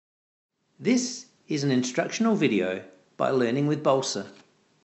This is an instructional video by Learning with Balsa.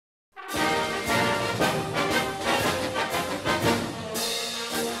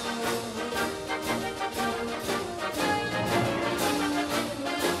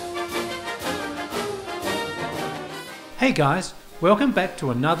 Hey guys, welcome back to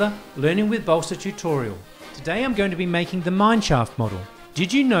another Learning with Balsa tutorial. Today I'm going to be making the mineshaft model.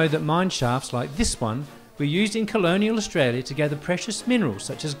 Did you know that mineshafts like this one were used in colonial Australia to gather precious minerals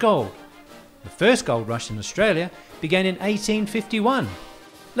such as gold? The first gold rush in Australia began in 1851.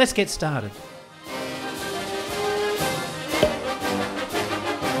 Let's get started.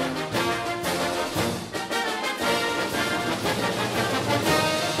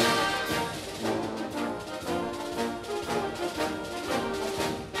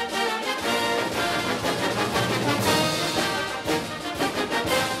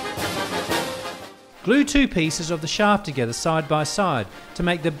 Glue two pieces of the shaft together side by side to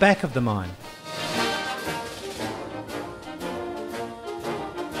make the back of the mine.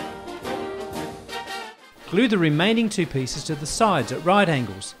 Glue the remaining two pieces to the sides at right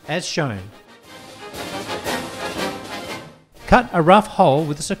angles, as shown. Cut a rough hole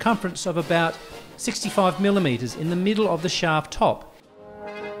with a circumference of about 65 mm in the middle of the shaft top.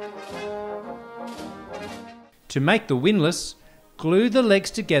 To make the windlass, glue the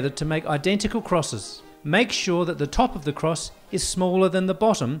legs together to make identical crosses. Make sure that the top of the cross is smaller than the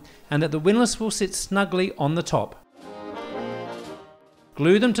bottom and that the windlass will sit snugly on the top.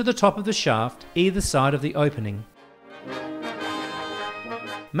 Glue them to the top of the shaft, either side of the opening.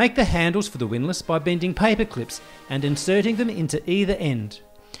 Make the handles for the windlass by bending paper clips and inserting them into either end.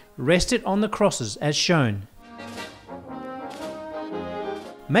 Rest it on the crosses as shown.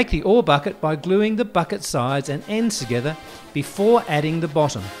 Make the ore bucket by gluing the bucket sides and ends together before adding the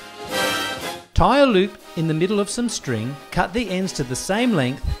bottom. Tie a loop in the middle of some string, cut the ends to the same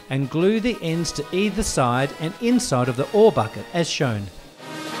length and glue the ends to either side and inside of the ore bucket as shown.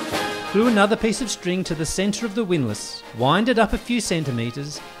 Glue another piece of string to the centre of the windlass, wind it up a few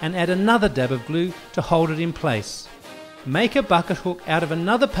centimetres and add another dab of glue to hold it in place. Make a bucket hook out of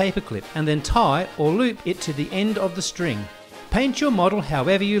another paper clip and then tie or loop it to the end of the string. Paint your model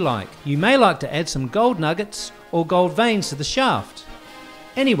however you like. You may like to add some gold nuggets or gold veins to the shaft.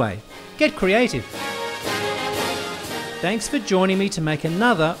 Anyway, get creative. Thanks for joining me to make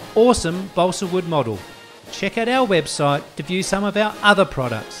another awesome balsa wood model. Check out our website to view some of our other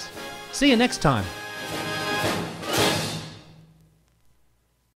products. See you next time.